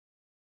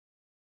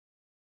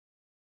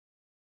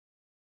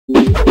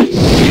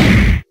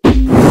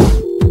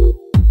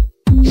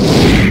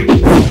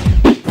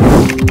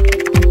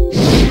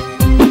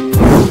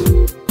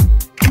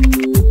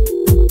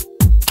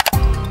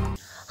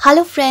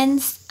Hello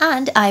friends,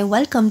 and I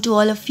welcome to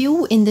all of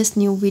you in this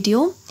new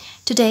video.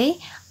 Today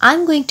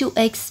I'm going to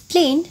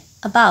explain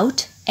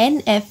about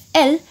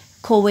NFL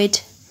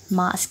COVID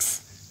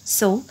masks.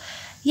 So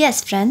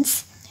yes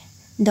friends,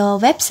 the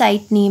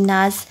website named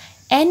as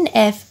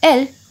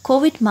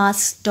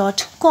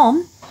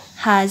nflcovidmasks.com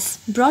has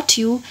brought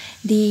you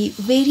the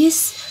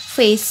various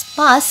face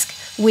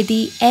masks with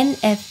the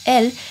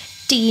NFL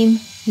team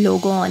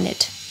logo on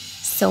it.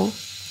 So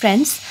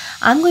friends,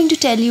 I'm going to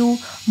tell you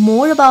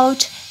more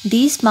about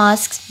these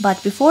masks,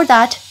 but before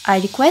that I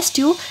request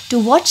you to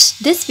watch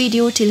this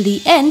video till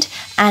the end,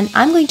 and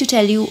I'm going to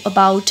tell you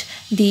about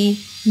the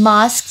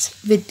masks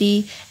with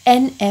the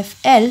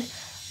NFL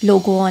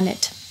logo on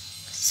it.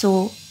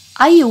 So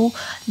are you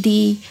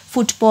the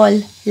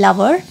football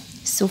lover?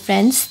 So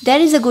friends, there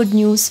is a good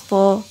news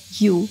for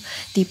you.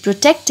 The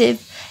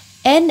protective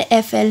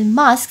NFL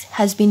mask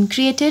has been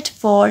created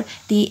for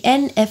the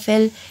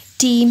NFL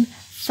team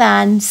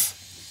fans.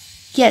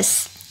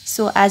 Yes,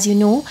 so as you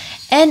know,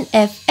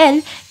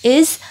 NFL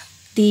is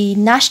the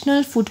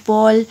National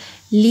Football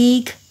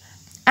League,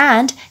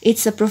 and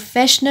it's a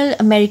professional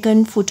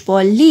American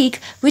football league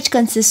which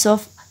consists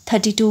of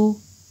 32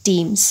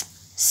 teams.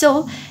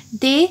 So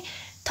they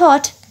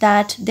thought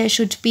that there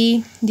should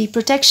be the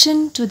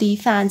protection to the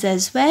fans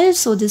as well.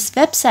 So this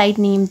website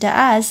named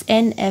as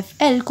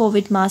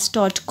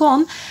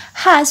nflcovidmask.com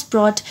has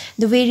brought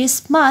the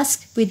various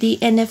masks with the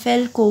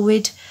NFL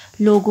COVID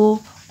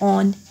logo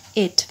on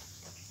it.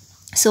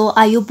 So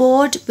are you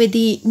bored with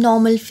the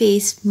normal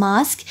face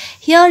mask?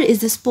 Here is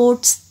the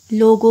sports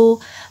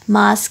logo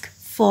mask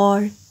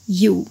for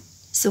you.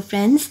 So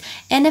friends,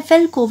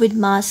 NFL COVID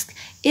mask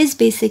is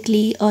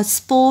basically a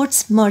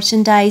sports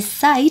merchandise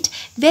site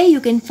where you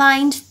can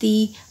find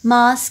the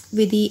mask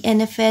with the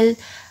NFL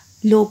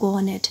logo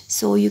on it.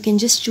 So you can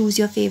just choose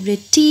your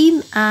favorite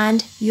team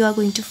and you are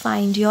going to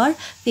find your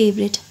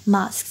favorite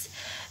masks.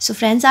 So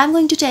friends, I'm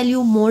going to tell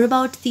you more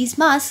about these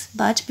masks,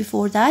 but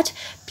before that,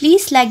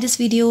 please like this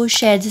video,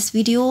 share this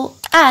video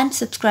and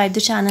subscribe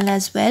the channel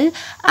as well,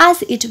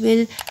 as it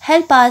will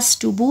help us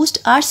to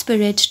boost our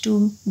spirit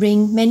to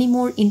bring many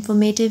more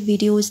informative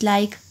videos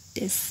like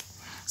this.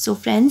 So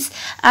friends,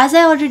 as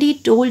I already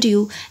told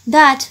you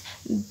that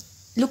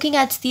looking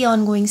at the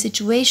ongoing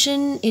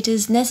situation, it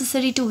is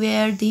necessary to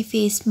wear the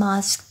face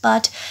mask,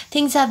 but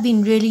things have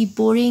been really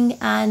boring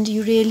and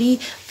you really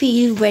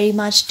feel very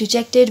much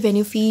dejected when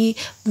you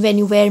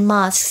wear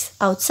masks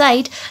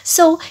outside.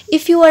 So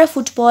if you are a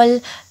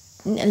football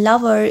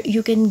lover,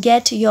 you can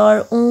get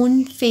your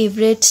own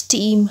favorite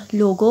team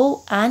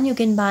logo and you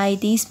can buy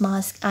these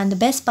masks. And the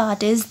best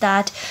part is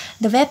that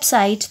the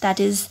website, that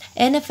is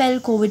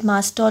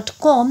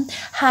nflcovidmask.com,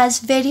 has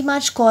very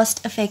much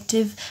cost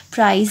effective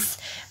price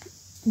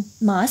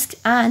mask,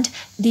 and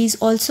these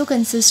also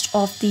consist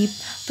of the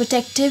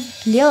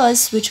protective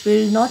layers which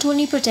will not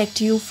only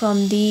protect you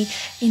from the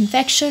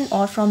infection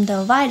or from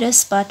the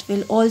virus, but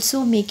will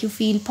also make you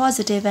feel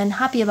positive and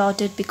happy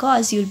about it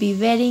because you'll be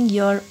wearing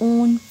your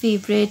own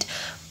favorite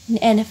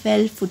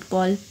NFL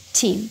football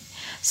team.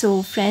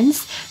 So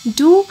friends,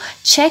 do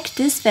check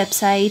this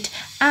website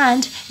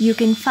and you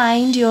can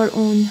find your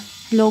own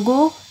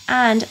logo,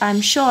 and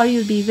I'm sure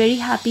you'll be very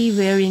happy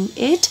wearing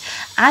it.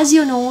 As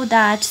you know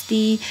that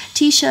the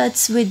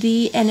t-shirts with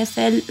the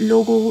NFL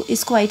logo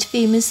is quite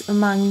famous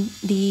among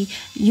the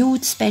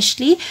youth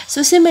especially.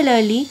 So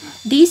similarly,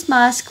 these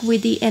masks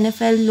with the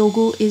NFL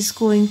logo is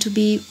going to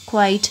be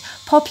quite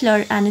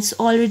popular and it's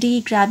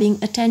already grabbing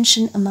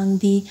attention among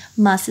the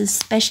masses,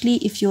 especially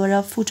if you're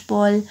a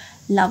football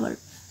lover.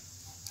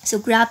 So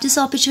grab this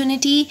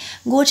opportunity,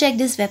 go check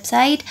this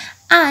website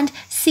and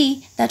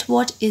see that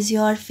what is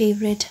your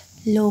favorite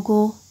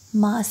logo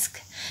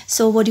mask.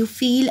 So what do you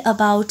feel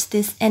about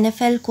this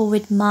NFL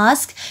COVID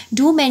mask?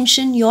 Do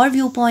mention your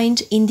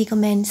viewpoint in the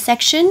comment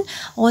section.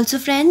 Also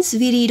friends,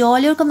 we read all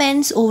your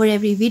comments over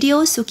every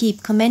video, so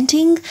keep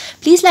commenting.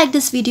 Please like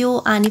this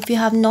video, and if you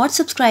have not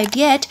subscribed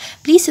yet,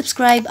 please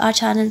subscribe our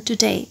channel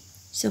today.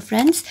 So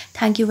friends,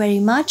 thank you very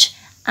much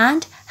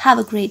and have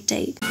a great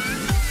day.